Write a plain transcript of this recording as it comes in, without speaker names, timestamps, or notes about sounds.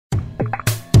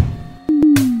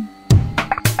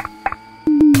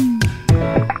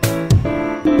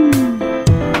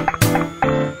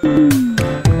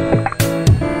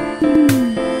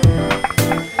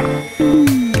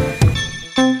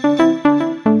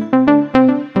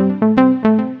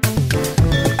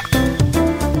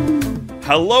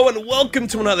Hello and welcome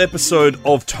to another episode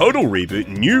of Total Reboot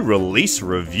New Release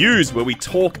Reviews, where we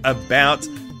talk about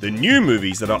the new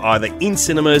movies that are either in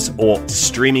cinemas or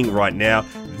streaming right now.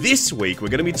 This week, we're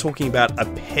going to be talking about a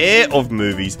pair of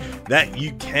movies that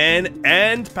you can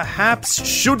and perhaps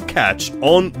should catch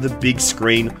on the big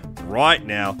screen right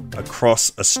now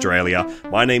across Australia.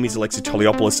 My name is Alexi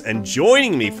Toliopoulos, and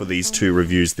joining me for these two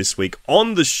reviews this week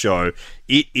on the show,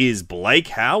 it is Blake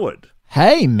Howard.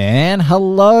 Hey man,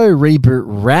 hello Reboot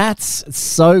Rats. It's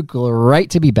so great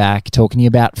to be back talking to you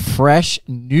about fresh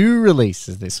new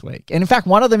releases this week. And in fact,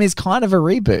 one of them is kind of a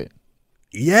reboot.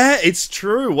 Yeah, it's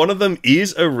true. One of them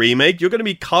is a remake. You're going to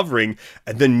be covering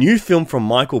the new film from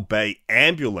Michael Bay,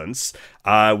 Ambulance,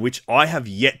 which I have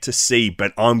yet to see,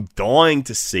 but I'm dying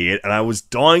to see it. And I was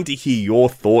dying to hear your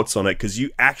thoughts on it because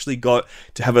you actually got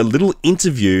to have a little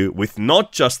interview with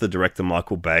not just the director,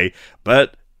 Michael Bay,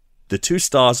 but the two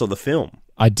stars of the film.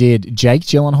 I did. Jake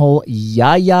Gyllenhaal,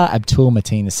 Yahya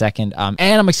Abdul-Mateen II. And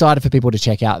I'm excited for people to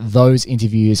check out those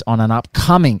interviews on an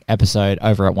upcoming episode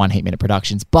over at One Heat Minute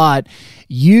Productions. But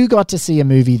you got to see a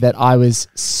movie that I was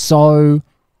so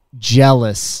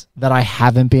jealous that I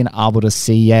haven't been able to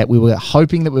see yet. We were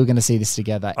hoping that we were going to see this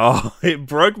together. Oh, it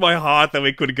broke my heart that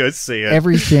we couldn't go see it.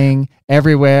 Everything,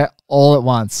 everywhere, all at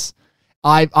once.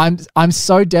 I'm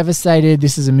so devastated.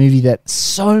 This is a movie that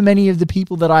so many of the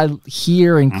people that I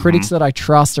hear and critics that I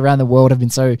trust around the world have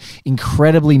been so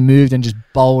incredibly moved and just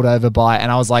bowled over by.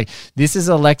 And I was like, this is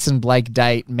a Lex and Blake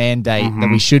mandate that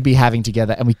we should be having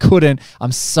together, and we couldn't.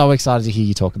 I'm so excited to hear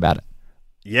you talk about it.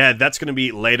 Yeah, that's going to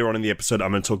be later on in the episode.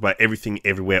 I'm going to talk about Everything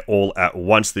Everywhere All at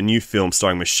Once, the new film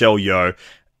starring Michelle Yeoh.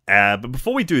 But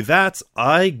before we do that,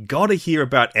 I got to hear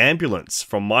about Ambulance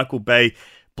from Michael Bay.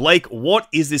 Blake, what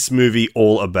is this movie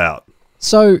all about?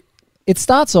 So it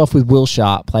starts off with Will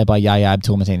Sharpe, played by Yahya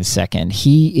Abdul-Mateen II.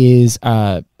 He is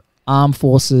former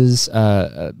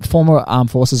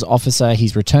armed forces officer.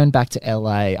 He's returned back to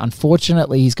LA.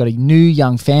 Unfortunately, he's got a new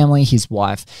young family. His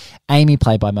wife, Amy,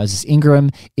 played by Moses Ingram,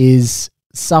 is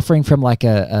suffering from like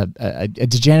a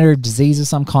degenerative disease of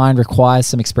some kind, requires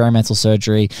some experimental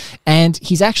surgery, and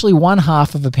he's actually one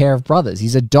half of a pair of brothers.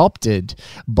 He's adopted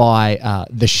by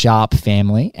the Sharpe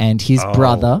family, and his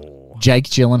brother, Jake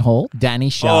Gyllenhaal, Danny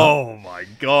Sharpe. Oh my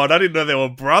God, I didn't know they were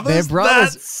brothers. They're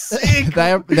brothers. That's sick.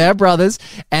 They're brothers,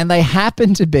 and they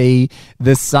happen to be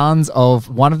the sons of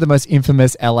one of the most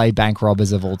infamous LA bank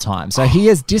robbers of all time. So he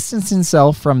has distanced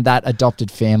himself from that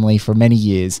adopted family for many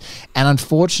years, and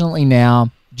unfortunately now,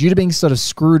 due to being sort of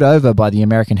screwed over by the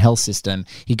American health system,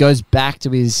 he goes back to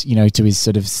his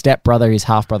sort of stepbrother, his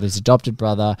half-brother, his adopted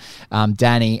brother,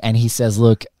 Danny, and he says,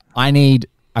 look, I need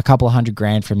a couple of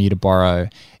 $100,000 from you to borrow.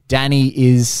 Danny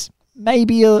is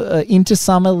maybe into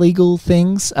some illegal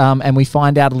things, and we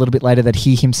find out a little bit later that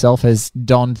he himself has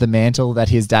donned the mantle that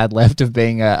his dad left of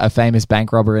being a famous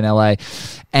bank robber in LA.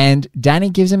 And Danny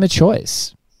gives him a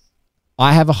choice.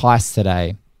 I have a heist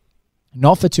today,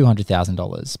 not for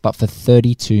 $200,000, but for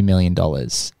 $32 million.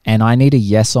 And I need a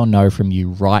yes or no from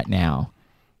you right now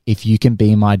if you can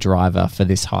be my driver for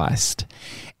this heist.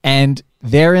 And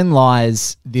therein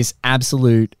lies this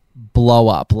absolute blow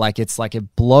up. It's like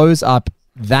it blows up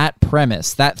that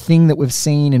premise, that thing that we've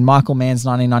seen in Michael Mann's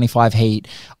 1995 Heat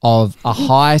of a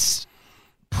heist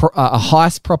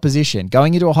proposition,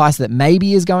 going into a heist that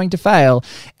maybe is going to fail,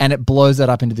 and it blows that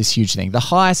up into this huge thing. The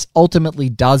heist ultimately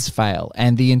does fail,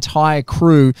 and the entire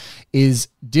crew is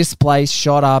displaced,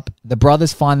 shot up. The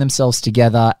brothers find themselves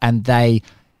together, and they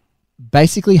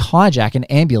basically hijack an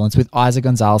ambulance with Isa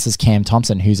Gonzalez's Cam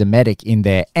Thompson, who's a medic in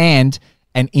there, and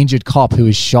an injured cop who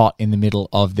is shot in the middle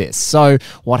of this. So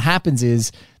what happens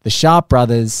is the Sharpe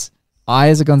brothers,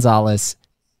 Isa Gonzalez,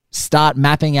 start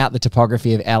mapping out the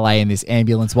topography of LA in this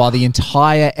ambulance while the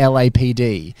entire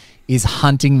LAPD is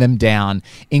hunting them down,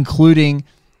 including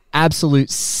absolute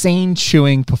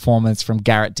scene-chewing performance from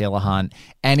Garrett Dillahunt.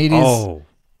 And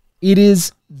it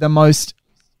is the most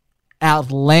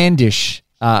outlandish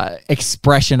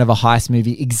expression of a heist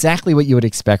movie, exactly what you would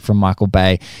expect from Michael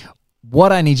Bay.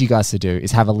 What I need you guys to do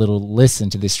is have a little listen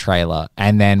to this trailer,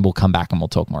 and then we'll come back and we'll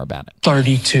talk more about it.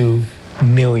 32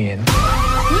 million.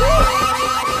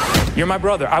 You're my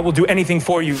brother. I will do anything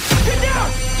for you. Get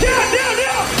down!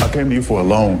 I came to you for a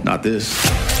loan, not this.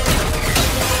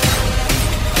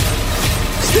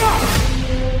 Stop!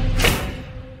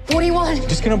 What do you want?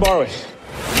 Just gonna borrow it.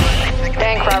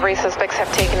 Bank robbery suspects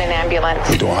have taken an ambulance.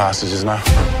 We doing hostages now?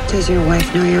 Does your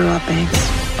wife know you're rob banks?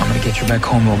 I'm gonna get you back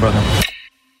home, little brother.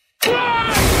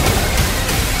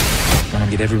 I'm gonna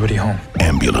get everybody home.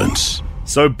 Ambulance.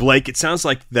 So, Blake, it sounds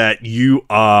like that you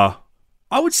are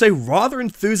I would say, rather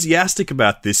enthusiastic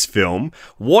about this film.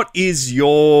 What is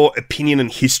your opinion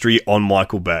and history on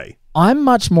Michael Bay? I'm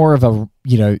much more of a,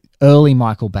 early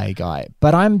Michael Bay guy,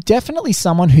 but I'm definitely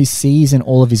someone who sees in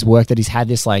all of his work that he's had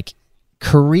this like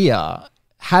career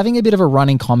having a bit of a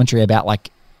running commentary about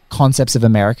like concepts of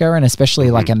America and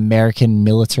especially like American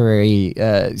military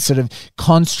sort of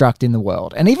construct in the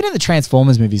world. And even in the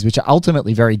Transformers movies, which are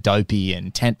ultimately very dopey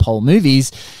and tentpole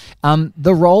movies,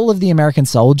 the role of the American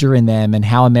soldier in them and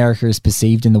how America is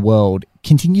perceived in the world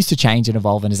continues to change and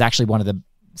evolve and is actually one of the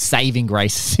saving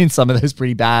grace in some of those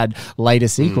pretty bad later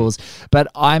sequels. But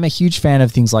I'm a huge fan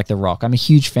of things like The Rock. I'm a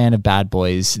huge fan of Bad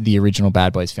Boys, the original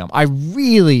Bad Boys film. I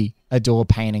really adore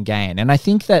Pain and Gain. And I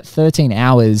think that 13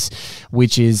 Hours,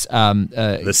 which is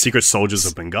The Secret Soldiers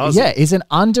of Benghazi. Yeah, is an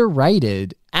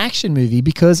underrated action movie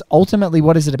because ultimately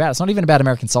what is it about? It's not even about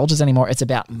American soldiers anymore. It's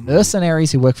about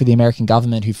mercenaries who work for the American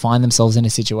government who find themselves in a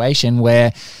situation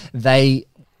where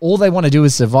all they want to do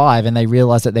is survive, and they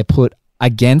realize that they're put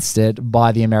against it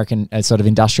by the American sort of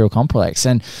industrial complex.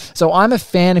 And so I'm a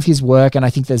fan of his work, and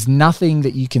I think there's nothing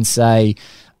that you can say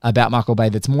about Michael Bay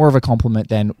that's more of a compliment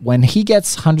than when he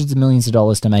gets hundreds of millions of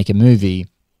dollars to make a movie,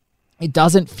 it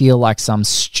doesn't feel like some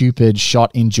stupid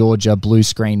shot in Georgia blue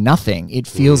screen nothing. It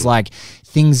feels like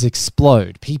things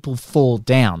explode, people fall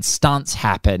down, stunts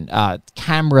happen,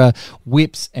 camera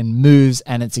whips and moves,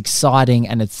 and it's exciting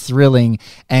and it's thrilling.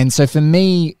 And so for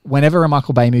me, whenever a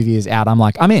Michael Bay movie is out, I'm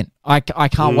like, I'm in. I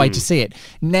can't wait to see it.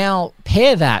 Now,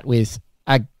 pair that with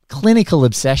a clinical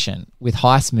obsession with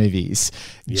heist movies,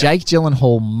 Jake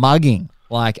Gyllenhaal mugging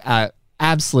like an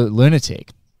absolute lunatic,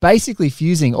 basically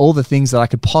fusing all the things that I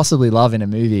could possibly love in a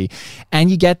movie. And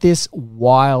you get this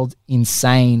wild,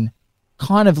 insane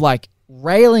kind of like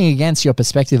railing against your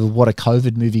perspective of what a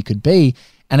COVID movie could be.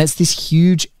 And it's this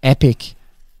huge, epic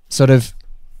sort of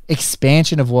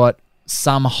expansion of what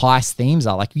some heist themes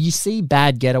are. Like you see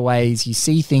bad getaways, you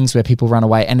see things where people run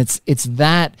away, and it's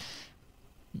that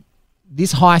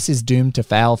this heist is doomed to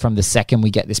fail from the second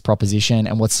we get this proposition.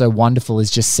 And what's so wonderful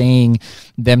is just seeing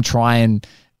them try and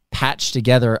patch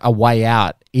together a way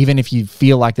out. Even if you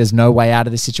feel like there's no way out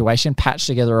of this situation, patch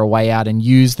together a way out and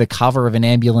use the cover of an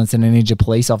ambulance and a ninja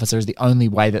police officer as the only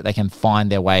way that they can find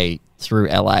their way through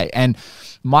LA. And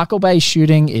Michael Bay's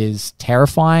shooting is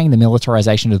terrifying. The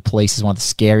militarization of the police is one of the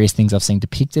scariest things I've seen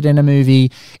depicted in a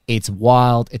movie. It's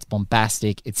wild, it's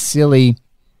bombastic, it's silly.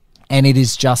 And it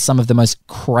is just some of the most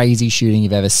crazy shooting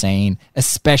you've ever seen,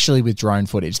 especially with drone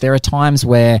footage. There are times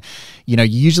where, you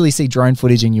usually see drone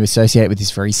footage and you associate it with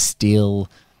this very still,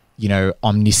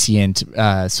 omniscient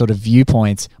sort of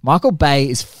viewpoint. Michael Bay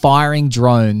is firing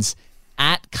drones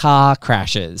at car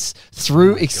crashes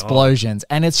through explosions.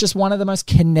 And it's just one of the most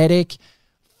kinetic,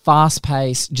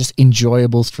 fast-paced, just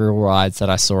enjoyable thrill rides that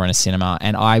I saw in a cinema.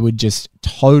 And I would just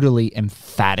totally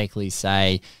emphatically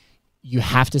say, you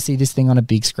have to see this thing on a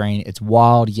big screen. It's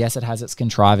wild. Yes, it has its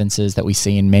contrivances that we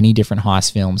see in many different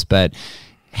heist films, but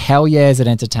hell yeah, is it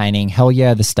entertaining? Hell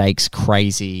yeah, the stakes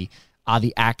crazy. Are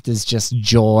the actors just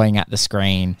jawing at the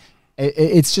screen?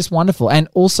 It's just wonderful. And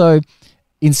also,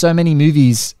 in so many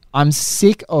movies, I'm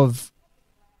sick of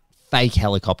fake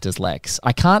helicopters, Lex.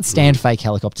 I can't stand fake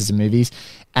helicopters in movies.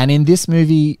 And in this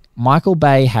movie, Michael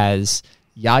Bay has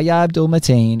Yahya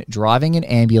Abdul-Mateen driving an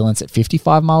ambulance at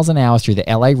 55 miles an hour through the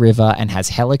LA River and has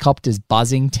helicopters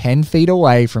buzzing 10 feet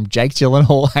away from Jake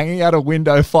Gyllenhaal hanging out a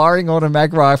window, firing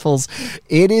automatic rifles.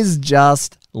 It is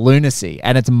just lunacy,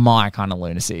 and it's my kind of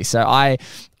lunacy. So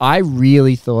I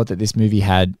really thought that this movie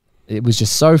it was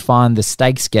just so fun. The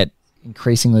stakes get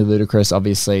increasingly ludicrous,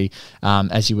 obviously,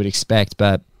 as you would expect,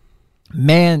 but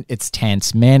man, it's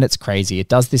tense. Man, it's crazy. It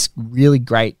does this really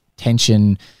great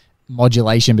tension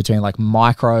modulation between like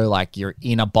micro, like you're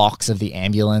in a box of the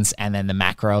ambulance, and then the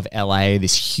macro of LA,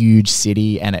 this huge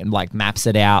city, and it like maps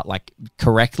it out like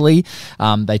correctly.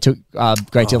 They took a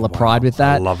great deal of pride with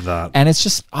that. I love that. And it's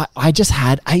just, I just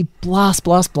had a blast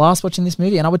watching this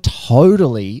movie, and I would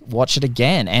totally watch it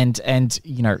again. And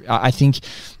I think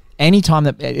anytime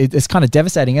that it's kind of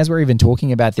devastating, as we're even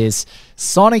talking about this,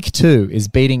 Sonic 2 is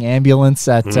beating Ambulance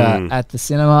at the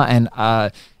cinema,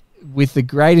 and with the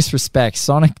greatest respect,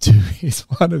 Sonic 2 is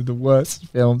one of the worst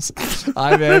films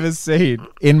I've ever seen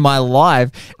in my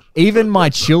life. Even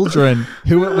my children,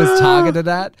 who it was targeted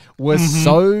at, were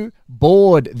so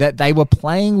bored that they were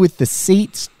playing with the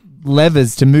seat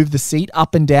levers to move the seat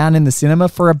up and down in the cinema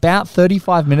for about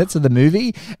 35 minutes of the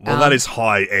movie. Well, that is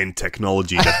high-end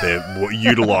technology that they're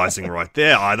utilizing right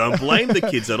there. I don't blame the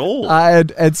kids at all.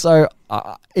 And so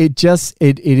it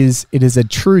is a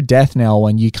true death knell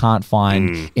when you can't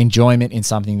find enjoyment in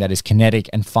something that is kinetic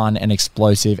and fun and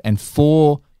explosive and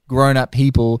for grown-up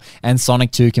people, and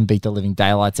Sonic 2 can beat the living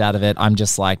daylights out of it. I'm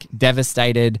just like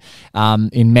devastated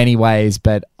in many ways,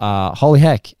 but holy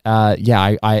heck,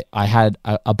 I had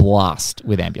a blast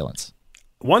with Ambulance.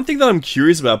 One thing that I'm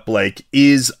curious about, Blake,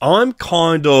 is I'm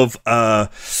kind of I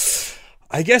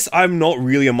guess I'm not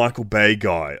really a Michael Bay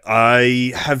guy.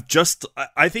 I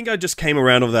think I just came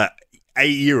around of that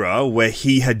era where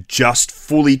he had just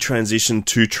fully transitioned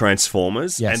to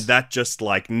Transformers, and that just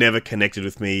like never connected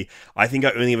with me. I think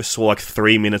I only ever saw like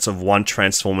 3 minutes of one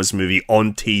Transformers movie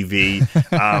on TV,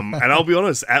 and I'll be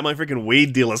honest, at my freaking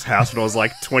weed dealer's house when I was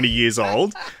like 20 years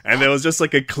old, and there was just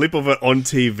like a clip of it on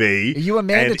TV. You were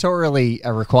mandatorily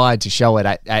required to show it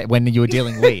at when you were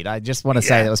dealing weed. I just want to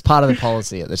say that was part of the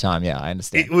policy at the time. Yeah, I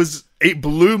understand. It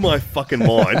blew my fucking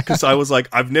mind because I was like,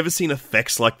 I've never seen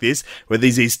effects like this where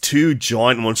there's these two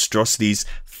giant monstrosities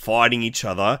fighting each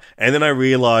other, and then I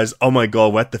realized, oh my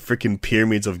god, we're at the freaking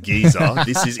pyramids of Giza.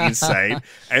 This is insane.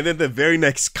 And then the very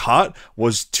next cut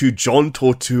was to John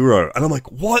Turturro, and I'm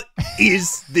like, what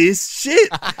is this shit?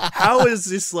 How is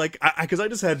this like? Because I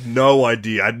just had no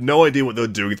idea. I had no idea what they were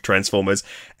doing with Transformers,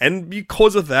 and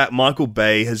because of that, Michael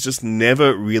Bay has just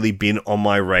never really been on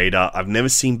my radar. I've never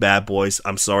seen Bad Boys.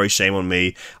 I'm sorry, shame on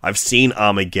me. I've seen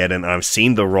Armageddon. I've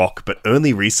seen The Rock, but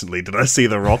only recently did I see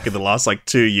The Rock in the last like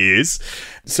 2 years.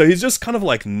 So he's just kind of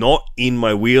like not in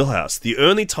my wheelhouse. The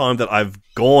only time that I've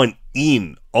gone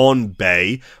in on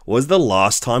Bay was the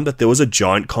last time that there was a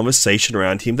giant conversation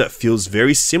around him that feels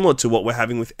very similar to what we're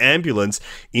having with Ambulance,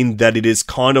 in that it is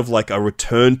kind of like a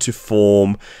return to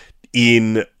form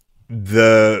in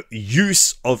the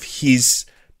use of his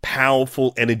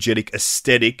powerful, energetic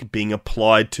aesthetic being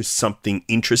applied to something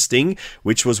interesting,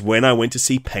 which was when I went to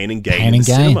see Pain and Gain in the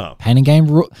cinema. Pain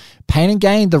and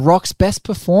Gain, The Rock's best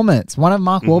performance. One of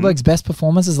Mark Wahlberg's best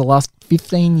performances the last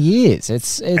 15 years.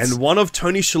 It's and one of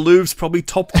Tony Shalhoub's probably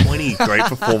top 20 great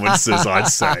performances, I'd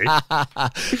say.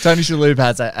 Tony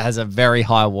Shalhoub has a very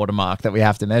high watermark that we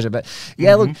have to measure. But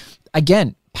yeah, look,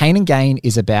 again, Pain and Gain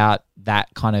is about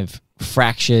that kind of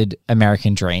fractured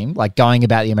American dream, like going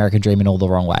about the American dream in all the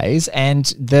wrong ways. And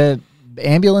the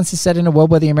Ambulance is set in a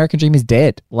world where the American dream is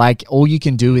dead. Like, all you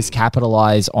can do is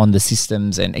capitalize on the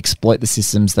systems and exploit the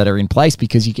systems that are in place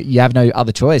because you have no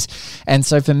other choice. And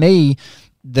so for me,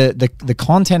 the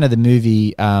content of the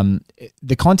movie,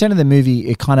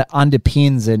 it kind of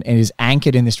underpins and is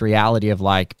anchored in this reality of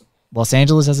like, Los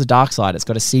Angeles has a dark side. It's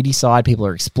got a seedy side. People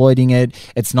are exploiting it.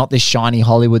 It's not this shiny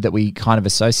Hollywood that we kind of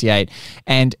associate.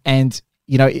 And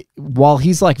you know, while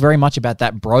he's like very much about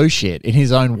that bro shit in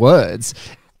his own words,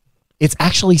 it's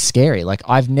actually scary. Like,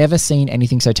 I've never seen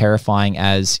anything so terrifying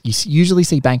as you usually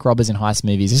see bank robbers in heist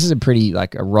movies. This is a pretty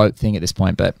like a rote thing at this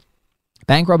point, but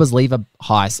bank robbers leave a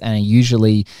heist and are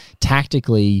usually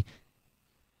tactically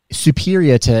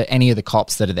superior to any of the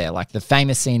cops that are there. Like the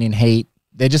famous scene in Heat,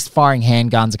 they're just firing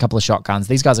handguns, a couple of shotguns.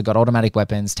 These guys have got automatic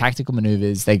weapons, tactical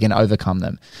maneuvers. They can overcome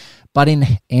them. But in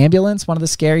Ambulance, one of the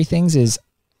scary things is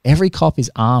every cop is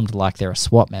armed like they're a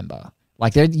SWAT member.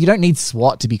 Like, you don't need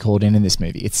SWAT to be called in this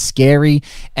movie. It's scary.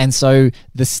 And so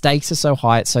the stakes are so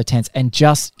high, it's so tense. And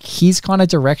just his kind of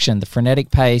direction, the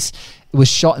frenetic pace, it was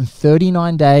shot in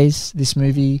 39 days, this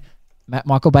movie.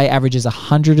 Michael Bay averages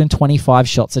 125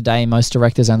 shots a day. Most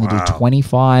directors only do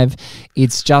 25.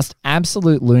 It's just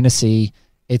absolute lunacy.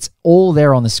 It's all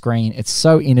there on the screen. It's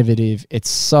so innovative. It's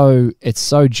so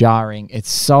jarring. It's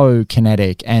so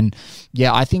kinetic. And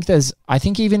yeah, I think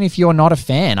even if you're not a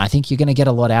fan, I think you're going to get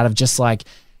a lot out of just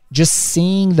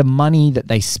seeing the money that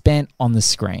they spent on the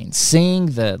screen, seeing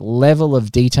the level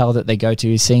of detail that they go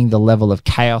to, seeing the level of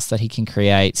chaos that he can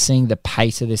create, seeing the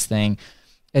pace of this thing.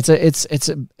 It's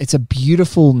a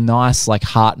beautiful, nice, like,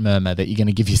 heart murmur that you're going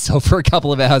to give yourself for a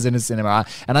couple of hours in a cinema.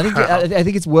 And I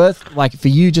think it's worth, like, for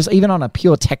you, just even on a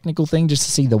pure technical thing, just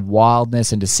to see the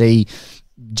wildness and to see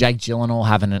Jake Gyllenhaal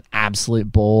having an absolute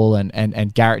ball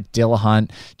and Garrett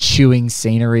Dillahunt chewing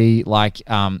scenery,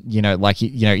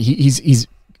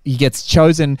 he gets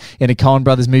chosen in a Coen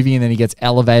Brothers movie and then he gets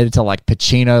elevated to like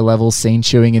Pacino level scene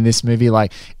chewing in this movie.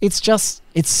 Like,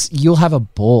 you'll have a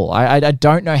ball. I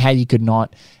don't know how you could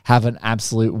not have an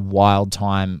absolute wild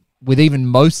time with even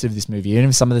most of this movie. Even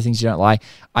if some of the things you don't like,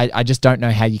 I just don't know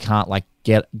how you can't like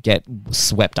get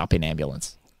swept up in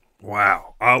Ambulance.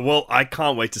 Wow. Well, I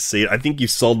can't wait to see it. I think you've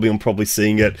sold me on probably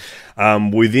seeing it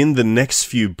within the next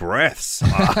few breaths.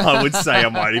 I would say I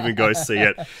might even go see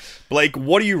it. Blake,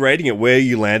 what are you rating it? Where are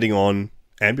you landing on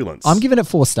Ambulance? I'm giving it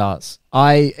 4 stars.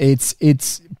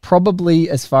 It's probably,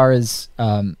 as far as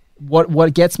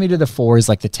what gets me to the 4 is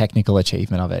like the technical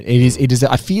achievement of it. It is.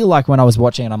 I feel like when I was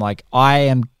watching it, I'm like, I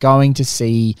am going to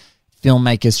see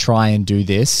filmmakers try and do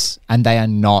this, and they are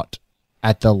not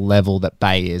at the level that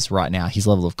Bay is right now. His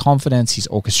level of confidence, his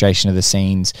orchestration of the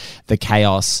scenes, the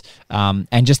chaos,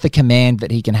 and just the command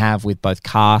that he can have with both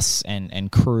casts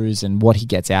and crews and what he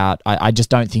gets out. I just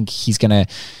don't think he's going to...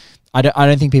 I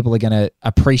don't think people are going to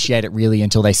appreciate it really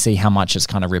until they see how much it's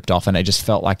kind of ripped off, and it just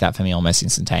felt like that for me almost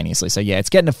instantaneously. So yeah, it's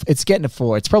getting a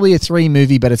 4. It's probably a 3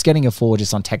 movie, but it's getting a 4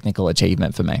 just on technical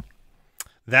achievement for me.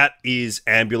 That is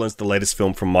Ambulance, the latest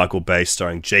film from Michael Bay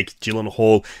starring Jake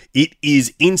Gyllenhaal. It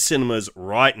is in cinemas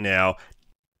right now.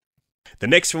 The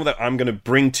next film that I'm going to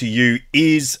bring to you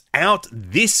is out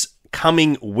this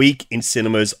coming week in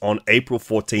cinemas on April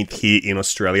 14th here in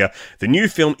Australia. The new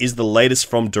film is the latest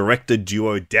from director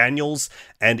duo Daniels,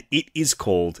 and it is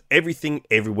called Everything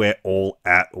Everywhere All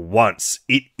at Once.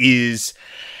 It is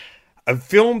a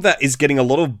film that is getting a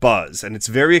lot of buzz, and it's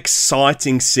very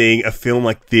exciting seeing a film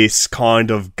like this kind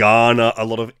of garner a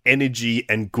lot of energy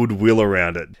and goodwill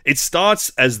around it. It starts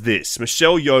as this.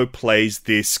 Michelle Yeoh plays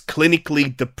this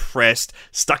clinically depressed,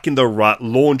 stuck in the rut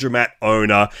laundromat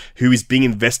owner who is being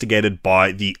investigated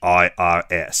by the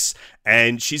IRS.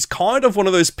 And she's kind of one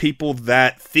of those people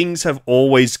that things have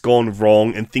always gone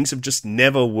wrong and things have just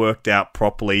never worked out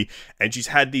properly. And she's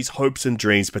had these hopes and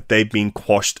dreams, but they've been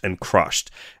quashed and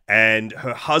crushed. And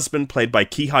her husband, played by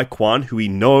Ki-Hai Kwan, who we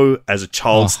know as a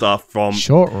child star from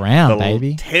Short Round, the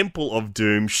baby. Temple of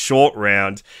Doom, Short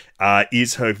Round,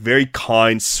 is her very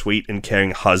kind, sweet, and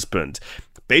caring husband.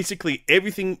 Basically,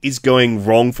 everything is going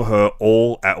wrong for her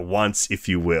all at once, if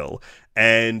you will.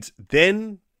 And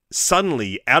then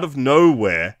suddenly, out of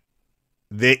nowhere,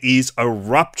 there is a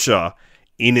rupture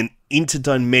in an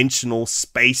interdimensional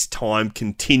space-time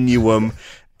continuum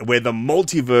where the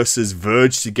multiverses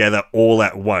verge together all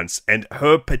at once, and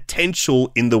her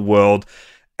potential in the world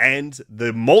and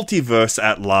the multiverse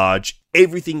at large,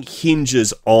 everything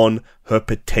hinges on her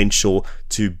potential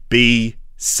to be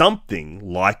something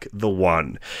like the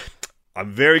One.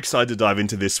 I'm very excited to dive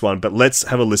into this one, but let's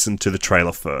have a listen to the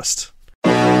trailer first.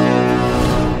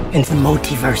 In the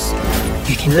multiverse,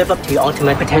 you can live up to your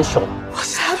ultimate potential.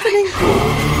 What's happening?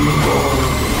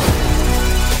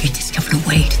 You discovered a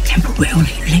way to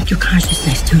temporarily link your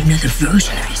consciousness to another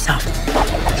version of yourself.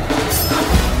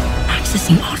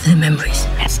 Accessing all of the memories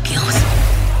and skills.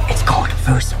 It's called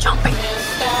verse jumping.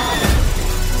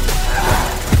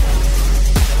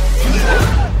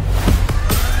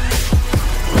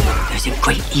 There's a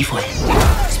great evil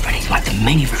spreading like the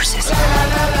many verses.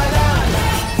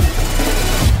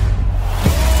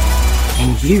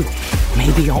 And you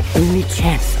may be your only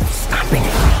chance of stopping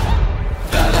it.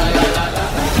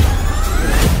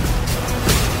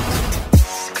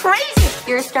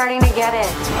 You're starting to get it.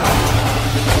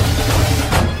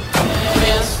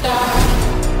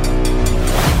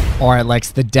 All right,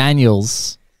 Lex, the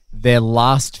Daniels, their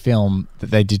last film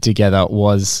that they did together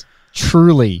was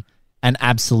truly an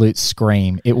absolute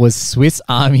scream. It was Swiss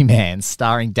Army Man,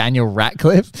 starring Daniel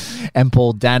Radcliffe and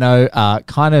Paul Dano.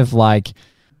 Kind of like,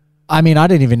 I mean, I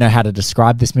don't even know how to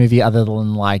describe this movie other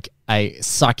than like a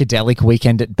psychedelic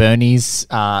Weekend at Bernie's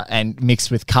and mixed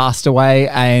with Castaway,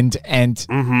 and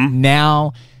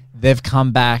now they've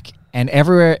come back, and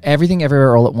Everything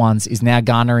Everywhere All at Once is now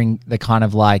garnering the kind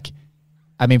of like,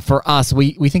 I mean, for us,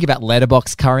 we think about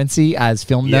Letterboxd currency as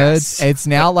film nerds. It's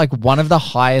now like one of the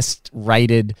highest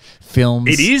rated films.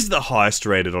 It is the highest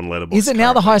rated on Letterboxd. Is it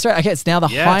now the highest rated? Okay, it's now the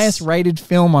highest rated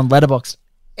film on Letterboxd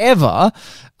ever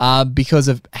because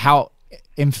of how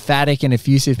emphatic and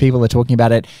effusive people are talking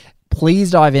about it.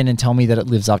 Please dive in and tell me that it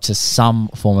lives up to some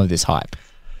form of this hype.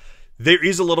 There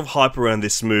is a lot of hype around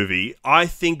this movie. I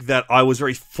think that I was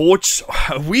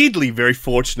weirdly very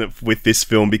fortunate with this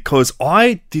film because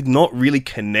I did not really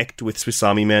connect with Swiss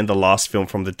Army Man, the last film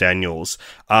from the Daniels.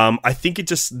 I think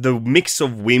the mix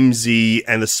of whimsy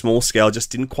and the small scale just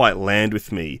didn't quite land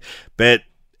with me. But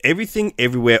Everything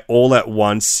Everywhere All at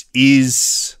Once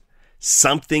is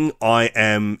something I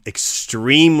am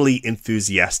extremely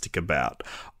enthusiastic about.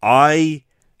 I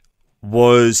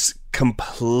was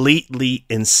completely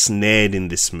ensnared in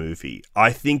this movie.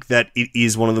 I think that it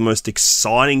is one of the most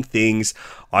exciting things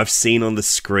I've seen on the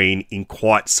screen in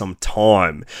quite some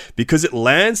time, because it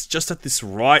lands just at this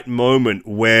right moment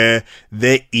where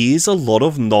there is a lot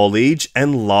of knowledge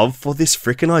and love for this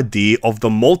freaking idea of the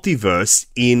multiverse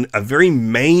in a very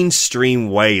mainstream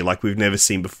way like we've never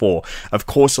seen before. Of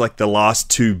course, like the last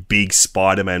two big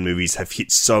Spider-Man movies have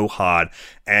hit so hard,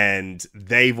 and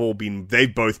they've both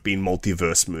been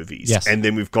multiverse movies. Yes. And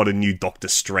then we've got a new Doctor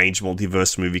Strange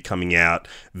multiverse movie coming out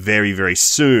very, very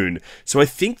soon. So I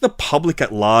think the public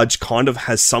at large kind of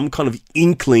has some kind of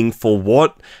inkling for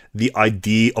what the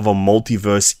idea of a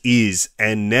multiverse is.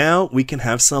 And now we can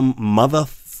have some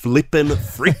flippin'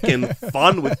 freaking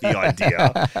fun with the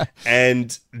idea.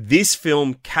 And this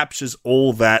film captures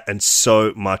all that and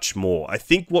so much more. I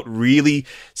think what really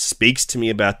speaks to me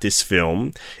about this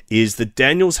film is the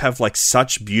Daniels have like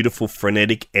such beautiful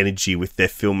frenetic energy with their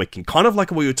filmmaking, kind of like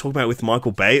what we were talking about with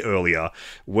Michael Bay earlier,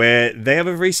 where they have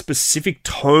a very specific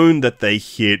tone that they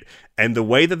hit, and the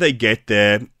way that they get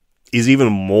there is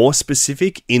even more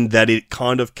specific in that it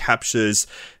kind of captures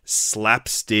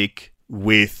slapstick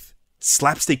with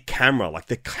slapstick camera. Like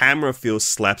the camera feels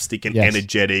slapstick and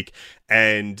energetic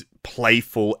and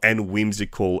playful and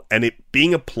whimsical, and it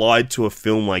being applied to a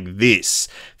film like this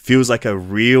feels like a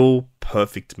real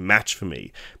perfect match for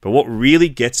me. But what really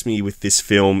gets me with this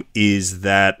film is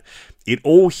that it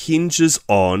all hinges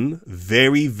on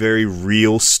very, very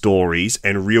real stories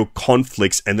and real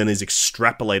conflicts, and then is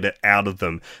extrapolated out of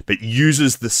them, but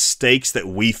uses the stakes that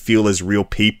we feel as real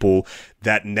people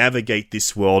that navigate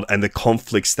this world and the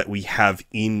conflicts that we have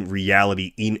in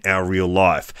reality in our real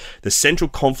life. The central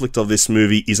conflict of this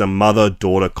movie is a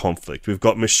mother-daughter conflict. We've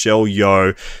got Michelle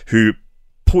Yeoh, who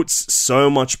puts so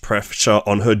much pressure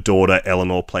on her daughter,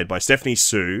 Eleanor, played by Stephanie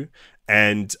Hsu,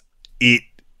 and it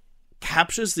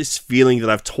captures this feeling that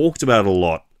I've talked about a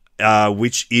lot,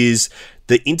 which is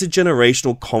the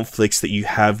intergenerational conflicts that you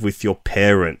have with your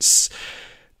parents.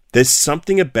 There's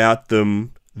something about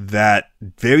them that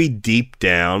very deep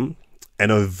down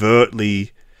and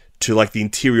overtly to like the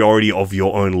interiority of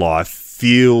your own life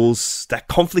that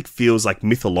conflict feels like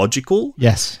mythological.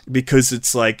 Yes. Because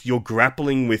it's like you're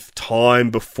grappling with time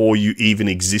before you even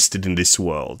existed in this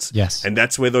world. Yes. And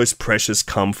that's where those pressures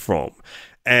come from.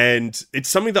 And it's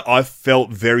something that I've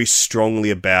felt very strongly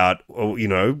about,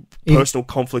 personal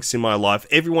conflicts in my life.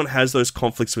 Everyone has those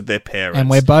conflicts with their parents. And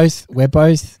we're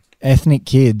both ethnic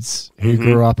kids who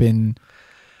grew up in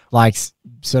like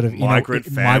sort of migrant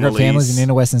families in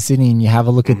inner Western Sydney, and you have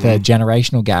a look at the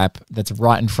generational gap that's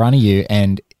right in front of you,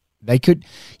 and they could,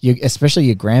 especially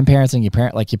your grandparents and your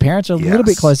parents are a little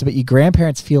bit closer, but your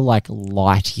grandparents feel like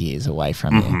light years away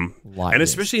from you. And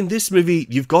especially in this movie,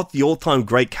 you've got the all-time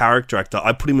great character actor.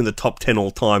 I put him in the top 10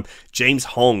 all-time, James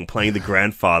Hong, playing the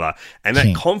grandfather. And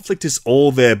that conflict is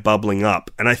all there bubbling up.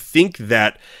 And I think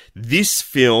that this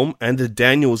film and the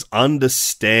Daniels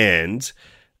understand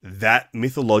that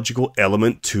mythological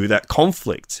element to that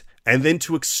conflict. And then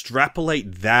to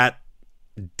extrapolate that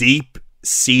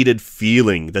deep-seated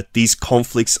feeling that these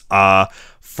conflicts are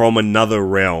from another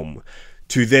realm,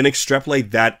 to then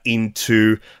extrapolate that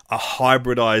into a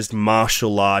hybridized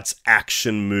martial arts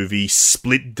action movie,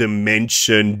 split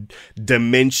dimension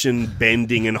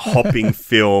bending and hopping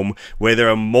film, where there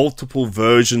are multiple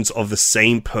versions of the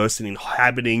same person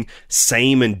inhabiting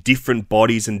same and different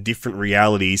bodies and different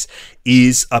realities,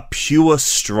 is a pure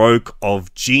stroke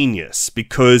of genius,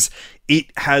 because it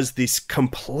has this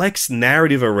complex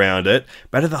narrative around it,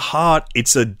 but at the heart,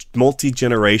 it's a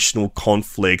multi-generational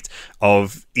conflict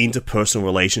of interpersonal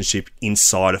relationship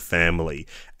inside a family.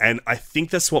 And I think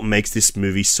that's what makes this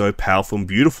movie so powerful and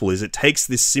beautiful, is it takes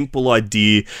this simple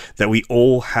idea that we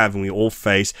all have and we all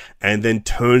face, and then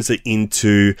turns it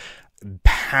into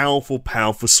powerful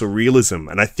surrealism.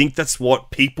 And I think that's what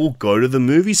people go to the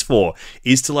movies for,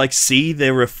 is to like see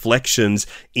their reflections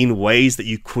in ways that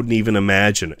you couldn't even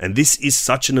imagine. And this is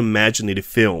such an imaginative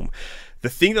film. The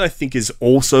thing that I think is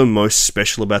also most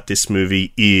special about this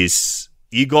movie is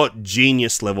you got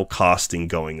genius level casting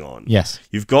going on. Yes.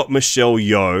 You've got Michelle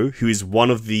Yeoh, who is one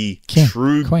of the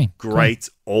great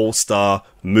all-star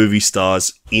movie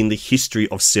stars in the history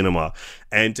of cinema.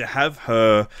 And to have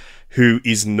her, who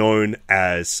is known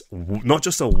as not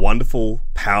just a wonderful,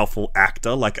 powerful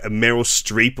actor, like a Meryl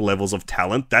Streep levels of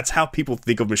talent. That's how people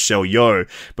think of Michelle Yeoh.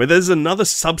 But there's another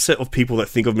subset of people that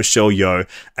think of Michelle Yeoh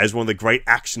as one of the great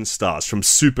action stars, from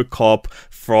Super Cop,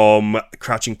 from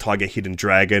Crouching Tiger, Hidden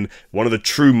Dragon, one of the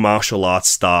true martial arts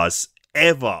stars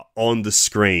ever on the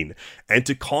screen. And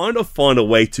to kind of find a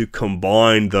way to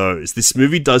combine those, this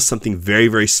movie does something very,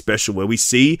 very special, where we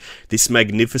see this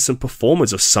magnificent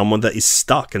performance of someone that is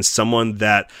stuck and someone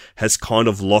that has kind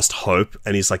of lost hope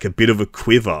and is like a bit of a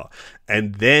quiver.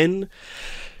 And then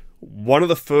one of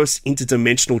the first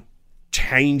interdimensional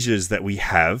changes that we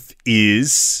have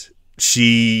is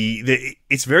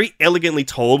it's very elegantly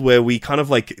told, where we kind of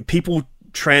like people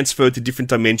transferred to different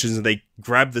dimensions and they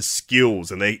grab the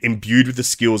skills and they imbued with the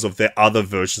skills of their other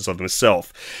versions of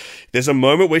themselves. There's a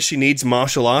moment where she needs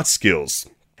martial arts skills,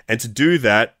 And to do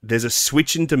that, there's a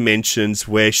switch in dimensions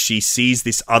where she sees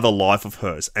this other life of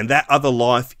hers. And that other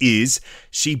life is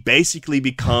she basically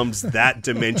becomes that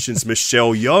dimension's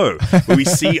Michelle Yeoh. Where we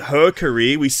see her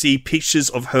career, we see pictures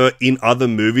of her in other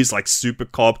movies like Super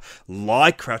Cop,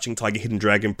 like Crouching Tiger, Hidden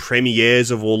Dragon,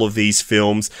 premieres of all of these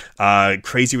films.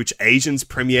 Crazy Rich Asians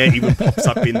premiere even pops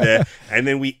up in there. And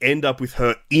then we end up with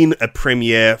her in a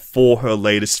premiere for her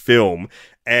latest film.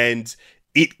 And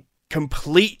it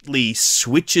completely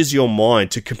switches your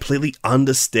mind to completely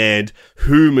understand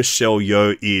who Michelle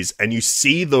Yeoh is, and you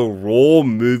see the raw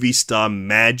movie star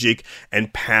magic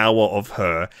and power of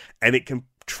her, and it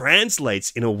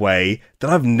translates in a way that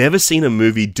I've never seen a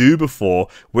movie do before,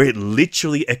 where it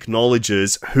literally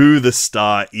acknowledges who the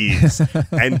star is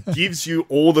and gives you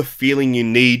all the feeling you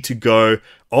need to go,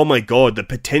 oh my god, the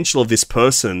potential of this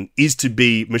person is to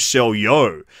be Michelle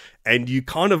Yeoh, and you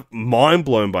kind of mind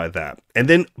blown by that. And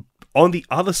then on the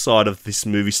other side of this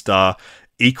movie star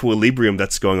equilibrium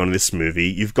that's going on in this movie,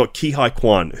 you've got Ki Hai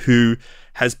Kwan, who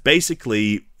has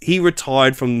basically, he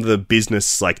retired from the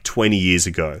business like 20 years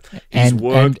ago. And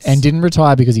didn't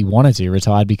retire because he wanted to. He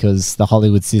retired because the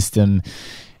Hollywood system,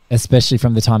 especially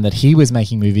from the time that he was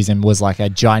making movies and was like a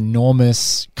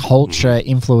ginormous culture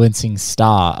influencing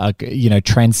star,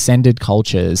 transcended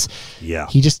cultures. Yeah.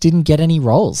 He just didn't get any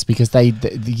roles because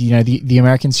the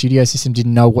American studio system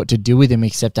didn't know what to do with him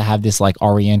except to have this like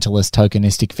Orientalist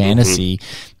tokenistic fantasy.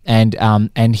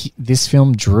 This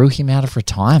film drew him out of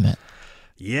retirement.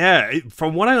 Yeah,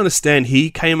 from what I understand,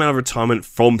 he came out of retirement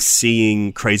from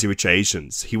seeing Crazy Rich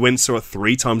Asians. He went and saw it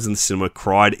 3 times in the cinema,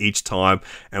 cried each time,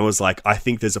 and was like, I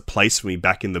think there's a place for me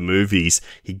back in the movies.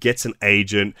 He gets an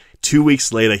agent. 2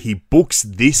 weeks later, he books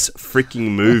this freaking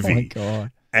movie. Oh my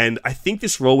God. And I think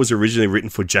this role was originally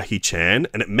written for Jackie Chan,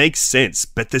 and it makes sense,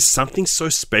 but there's something so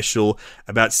special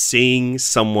about seeing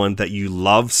someone that you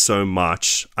love so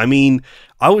much. I mean,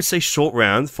 I would say Short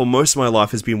Round, for most of my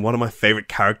life, has been one of my favorite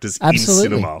characters in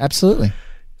cinema. Absolutely.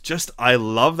 I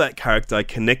love that character. I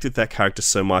connect with that character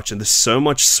so much, and there's so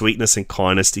much sweetness and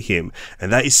kindness to him,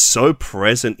 and that is so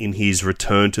present in his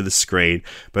return to the screen.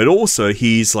 But also,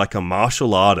 he's like a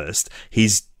martial artist.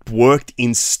 He's worked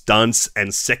in stunts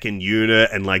and second unit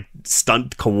and like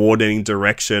stunt coordinating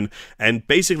direction and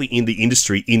basically in the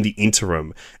industry in the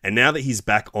interim. And now that he's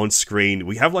back on screen,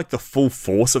 we have like the full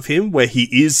force of him, where he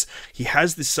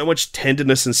has this so much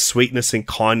tenderness and sweetness and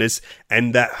kindness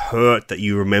and that hurt that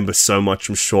you remember so much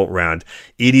from Short Round.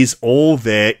 It is all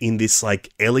there in this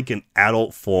like elegant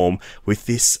adult form with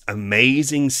this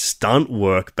amazing stunt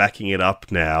work backing it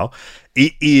up now.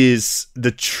 It is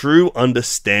the true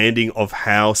understanding of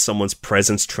how someone's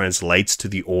presence translates to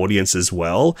the audience as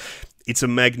well. It's a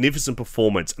magnificent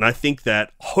performance, and I think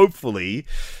that hopefully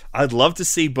I'd love to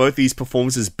see both these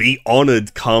performances be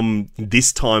honored come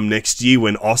this time next year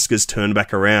when Oscars turn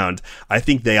back around. I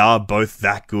think they are both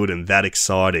that good and that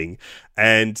exciting.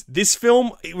 And this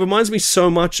film, it reminds me so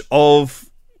much of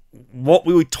what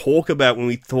we would talk about when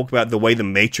we talk about the way The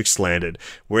Matrix landed,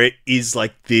 where it is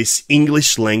like this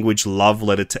English language love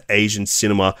letter to Asian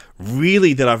cinema,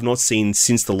 really, that I've not seen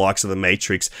since the likes of The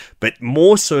Matrix. But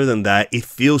more so than that, it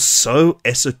feels so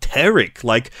esoteric.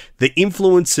 Like, the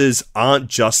influences aren't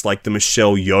just like the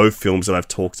Michelle Yeoh films that I've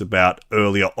talked about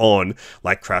earlier on,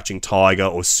 like Crouching Tiger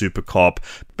or Super Cop.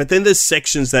 But then there's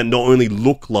sections that not only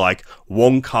look like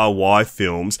Wong Kar-wai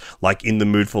films, like In the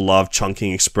Mood for Love,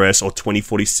 Chungking Express, or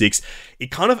 2046, it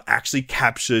kind of actually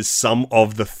captures some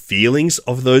of the feelings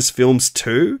of those films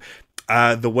too.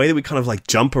 The way that we kind of like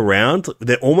jump around,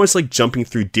 they're almost like jumping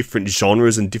through different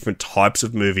genres and different types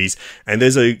of movies. And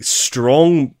there's a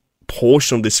strong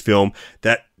portion of this film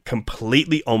that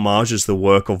completely homages the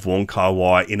work of Wong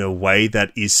Kar-wai in a way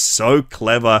that is so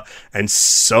clever and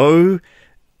so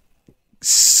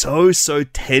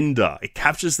tender. It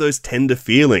captures those tender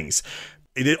feelings.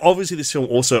 Obviously, this film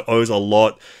also owes a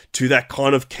lot to that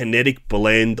kind of kinetic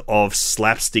blend of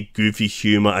slapstick, goofy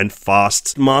humor and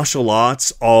fast martial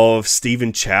arts of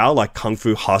Stephen Chow, like Kung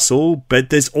Fu Hustle.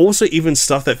 But there's also even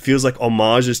stuff that feels like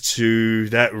homages to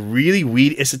that really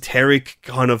weird, esoteric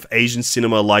kind of Asian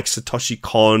cinema, like Satoshi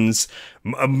Kon's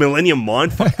Millennium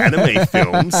Mindfuck anime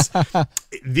films.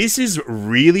 This is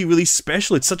really, really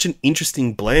special. It's such an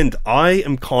interesting blend.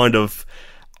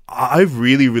 I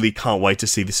really, really can't wait to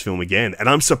see this film again. And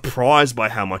I'm surprised by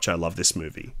how much I love this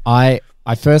movie. I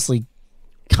firstly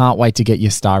can't wait to get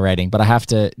your star rating, but I have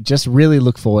to just really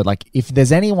look forward. Like, if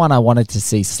there's anyone I wanted to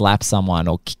see slap someone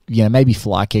or, maybe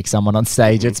fly kick someone on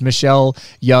stage, it's Michelle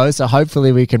Yeoh. So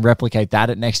hopefully we can replicate that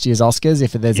at next year's Oscars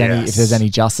if there's any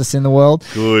justice in the world.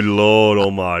 Good Lord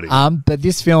Almighty. But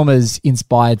this film has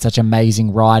inspired such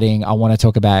amazing writing. I want to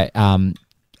talk about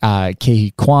Ke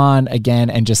Huy Quan again,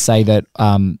 and just say that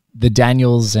the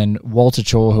Daniels and Walter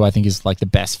Chaw, who I think is like the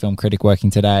best film critic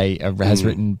working today, has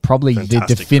written probably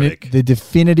the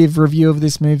definitive review of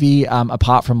this movie,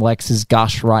 apart from Lex's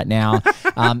gush right now.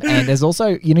 And there's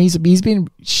also, he's been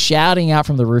shouting out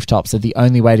from the rooftops that the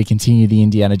only way to continue the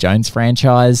Indiana Jones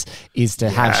franchise is to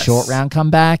have Short Round come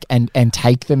back and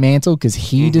take the mantle, because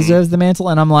he deserves the mantle.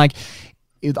 And I'm like,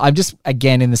 I'm just,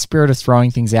 again, in the spirit of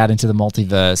throwing things out into the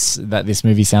multiverse that this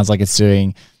movie sounds like it's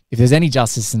doing, if there's any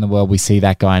justice in the world, we see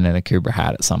that guy in a Kubra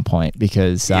hat at some point,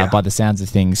 because by the sounds of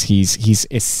things, he's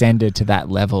ascended to that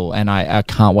level, and I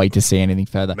can't wait to see anything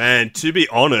further. Man, to be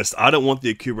honest, I don't want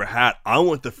the Kubra hat. I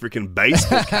want the freaking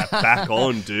baseball cap back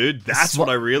on, dude. That's what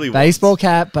I really want. Baseball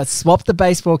cap, but swap the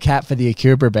baseball cap for the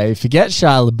Akubra, baby. Forget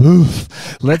Shia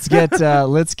LaBeouf. Let's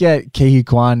get Ke Huy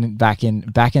Quan back in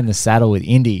the saddle with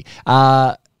Indy.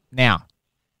 Now,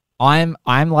 I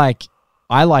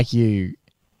like you.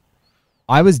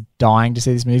 I was dying to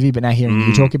see this movie, but now hearing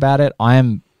you talk about it, I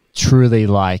am truly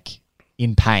like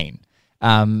in pain.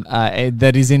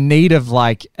 That is in need of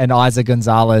like an Isa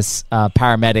Gonzalez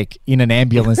paramedic in an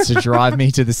ambulance to drive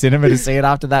me to the cinema to see it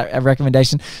after that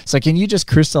recommendation. So can you just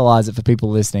crystallize it for people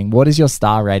listening? What is your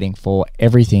star rating for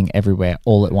Everything Everywhere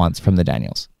All at Once from the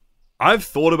Daniels? I've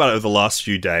thought about it over the last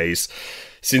few days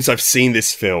since I've seen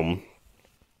this film.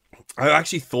 I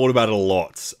actually thought about it a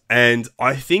lot, and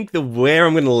I think where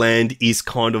I'm going to land is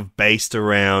kind of based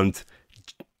around,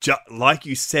 like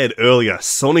you said earlier,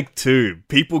 Sonic 2.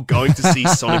 People going to see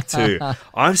Sonic 2.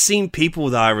 I've seen people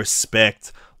that I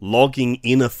respect logging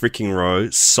in a freaking row,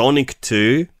 Sonic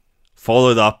 2,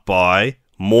 followed up by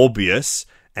Morbius,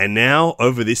 and now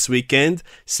over this weekend,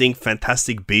 seeing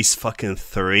Fantastic Beasts fucking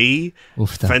 3,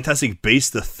 Fantastic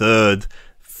Beasts the 3rd,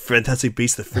 Fantastic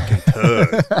Beasts the freaking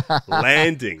 3rd,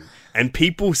 landing. And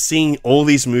people seeing all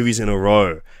these movies in a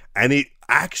row, and it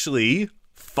actually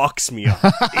fucks me up.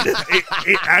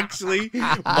 It actually,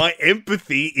 my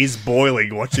empathy is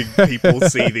boiling watching people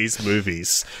see these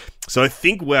movies. So I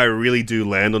think where I really do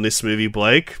land on this movie,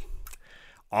 Blake,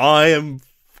 I am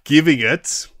giving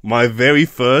it my very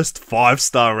first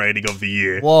 5-star rating of the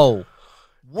year. Whoa.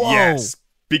 Yes,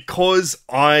 because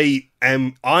I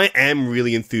am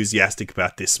really enthusiastic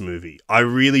about this movie. I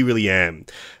really, really am.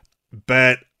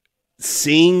 But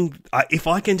seeing if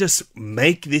I can just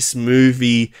make this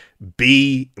movie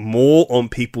be more on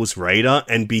people's radar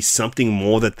and be something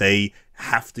more that they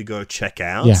have to go check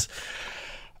out,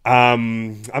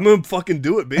 I'm gonna fucking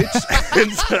do it, bitch.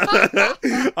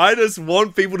 And, I just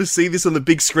want people to see this on the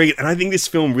big screen, and I think this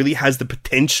film really has the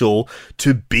potential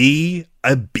to be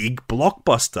a big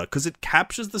blockbuster because it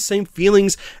captures the same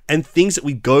feelings and things that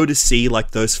we go to see, like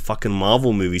those fucking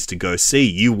Marvel movies to go see.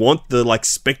 You want the like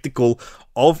spectacle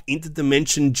of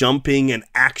interdimension jumping and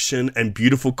action and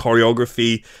beautiful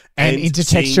choreography and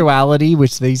intertextuality,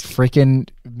 which these freaking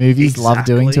movies love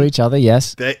doing to each other.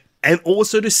 Yes. And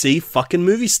also to see fucking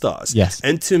movie stars. Yes.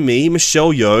 And to me,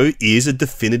 Michelle Yeoh is a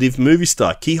definitive movie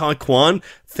star. Ke Huy Quan,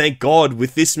 thank God,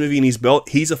 with this movie in his belt,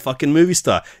 he's a fucking movie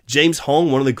star. James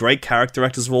Hong, one of the great character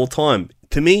actors of all time.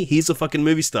 To me, he's a fucking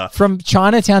movie star. From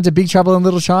Chinatown to Big Trouble in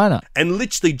Little China. And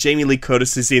literally, Jamie Lee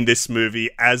Curtis is in this movie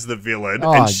as the villain,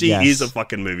 and she is a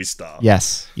fucking movie star.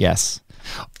 Yes, yes.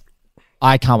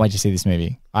 I can't wait to see this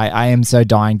movie. I am so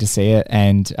dying to see it,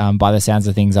 and by the sounds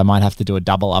of things, I might have to do a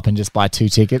double up and just buy 2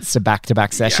 tickets to back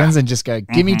sessions and just go,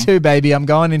 give me 2, baby. I'm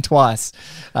going in twice.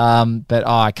 But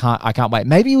I can't wait.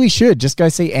 Maybe we should just go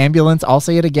see Ambulance. I'll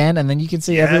see it again, and then you can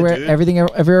see Everything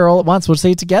Everywhere All at Once. We'll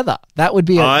see it together. That would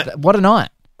be what a night.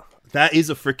 That is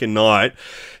a freaking night.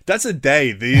 That's a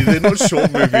day. They're not short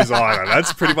movies either.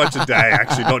 That's pretty much a day,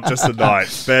 actually, not just a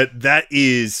night. But that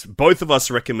is both of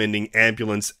us recommending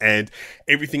Ambulance and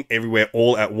Everything Everywhere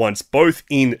All at Once, both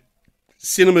in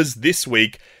cinemas this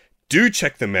week. Do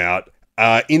check them out.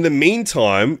 In the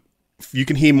meantime, you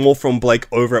can hear more from Blake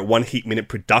over at One Heat Minute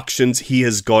Productions. He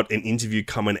has got an interview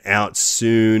coming out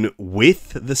soon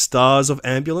with the stars of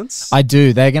Ambulance. I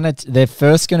do. They're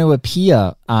first going to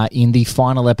appear in the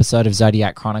final episode of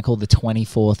Zodiac Chronicle, the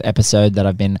 24th episode that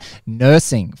I've been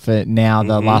nursing for now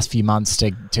the last few months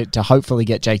to hopefully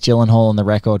get Jake Gyllenhaal on the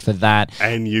record for that.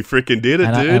 And you freaking did it,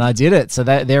 dude. And I did it. So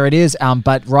there it is.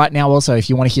 But right now also,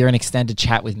 if you want to hear an extended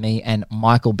chat with me and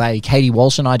Michael Bay, Katie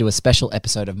Walsh and I do a special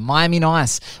episode of Miami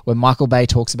Nice where Michael Bay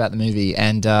talks about the movie,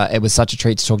 and it was such a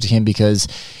treat to talk to him because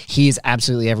he is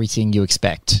absolutely everything you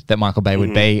expect that Michael Bay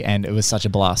would be, and it was such a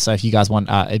blast. So if you guys want,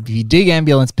 if you dig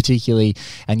Ambulance particularly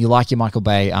and you like your Michael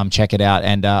Bay, check it out.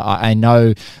 And I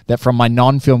know that from my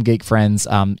non-film geek friends,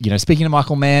 speaking to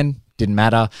Michael Mann, didn't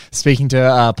matter. Speaking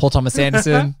to Paul Thomas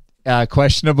Anderson,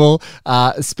 questionable.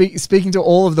 Speaking to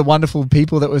all of the wonderful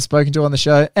people that we've spoken to on the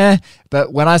show,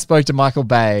 but when I spoke to Michael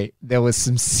Bay, there was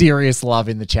some serious love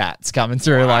in the chats coming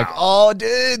through. Like, oh,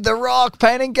 dude, The Rock,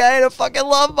 Pain and Gain, I fucking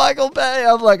love Michael Bay.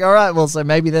 I'm like, all right, well, so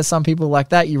maybe there's some people like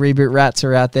that. You reboot rats who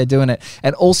are out there doing it.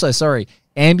 And also, sorry,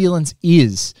 Ambulance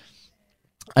is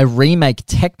a remake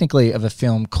technically of a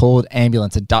film called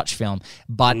Ambulance, a Dutch film,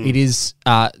 but it is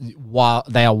they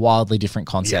are wildly different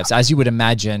concepts. As you would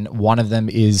imagine, one of them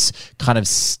is kind of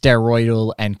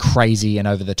steroidal and crazy and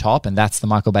over the top, and that's the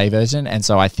Michael Bay version. And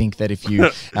so I think that if you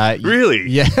really,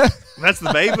 yeah. That's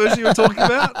the Bay version you were talking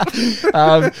about?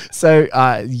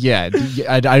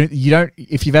 You don't.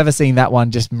 If you've ever seen that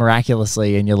one, just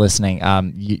miraculously, and you're listening,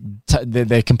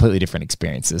 they're completely different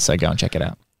experiences. So go and check it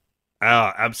out.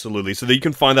 Absolutely. So that you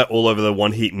can find that all over the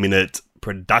One Heat Minute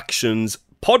Productions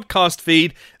podcast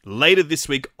feed. Later this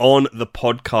week on the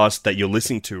podcast that you're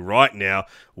listening to right now,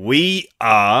 we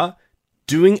are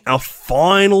doing our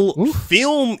final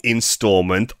film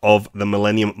installment of the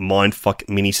Millennium Mindfuck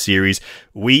miniseries.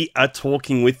 We are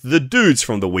talking with the dudes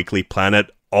from the Weekly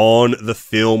Planet on the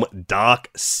film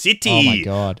Dark City. Oh my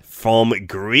God. From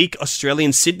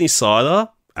Greek-Australian Sydney-sider,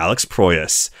 Alex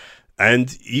Proyas.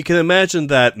 And you can imagine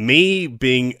that me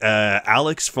being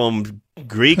Alex from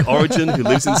Greek origin who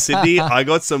lives in Sydney, I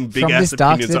got some big-ass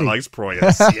opinions on Alex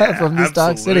Proyas. Yeah, from this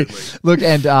dark city. Look,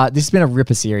 and this has been a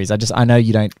ripper series. I know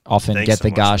you don't often get the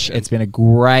gush. It's been a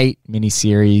great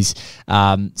mini-series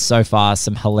so far.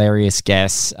 Some hilarious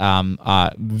guests.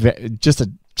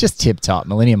 Just tip-top.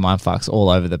 Millennium Mindfucks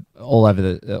all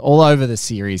over the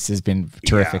series has been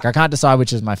terrific. Yeah. I can't decide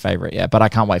which is my favorite yet, but I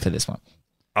can't wait for this one.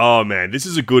 Oh, man, this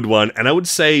is a good one. And I would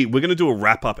say we're going to do a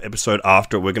wrap-up episode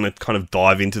after it. We're going to kind of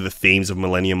dive into the themes of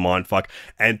Millennium Mindfuck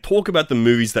and talk about the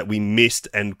movies that we missed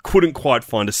and couldn't quite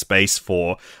find a space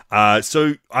for.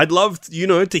 So I'd love,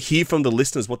 to hear from the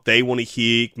listeners what they want to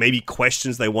hear, maybe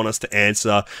questions they want us to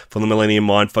answer for the Millennium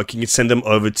Mindfuck. You can send them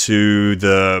over to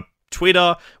the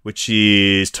Twitter, which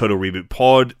is Total Reboot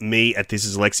Pod, me at This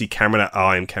Is Lexi, Cameron at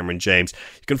I Am Cameron James.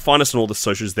 You can find us on all the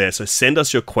socials there, so send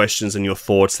us your questions and your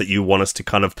thoughts that you want us to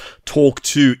kind of talk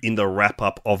to in the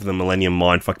wrap-up of the Millennium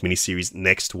Mindfuck miniseries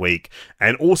next week.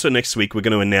 And also next week, we're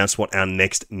going to announce what our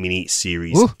next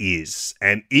miniseries is.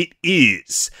 And it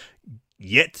is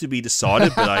yet to be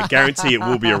decided, but I guarantee it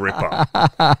will be a ripper.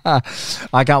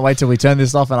 I can't wait till we turn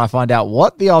this off and I find out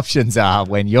what the options are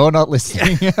when you're not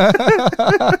listening.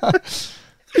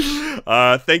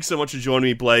 Thanks so much for joining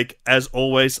me, Blake. As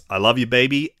always, I love you,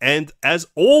 baby. And as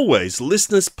always,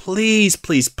 listeners, please,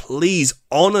 please, please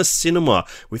honor cinema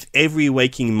with every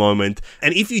waking moment.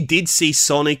 And if you did see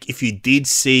Sonic, if you did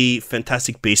see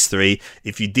Fantastic Beasts 3,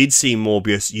 if you did see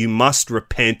Morbius, you must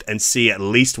repent and see at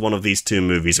least one of these two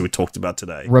movies that we talked about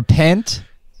today. Repent,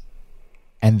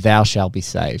 and thou shalt be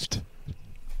saved.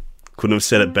 Couldn't have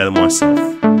said it better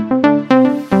myself.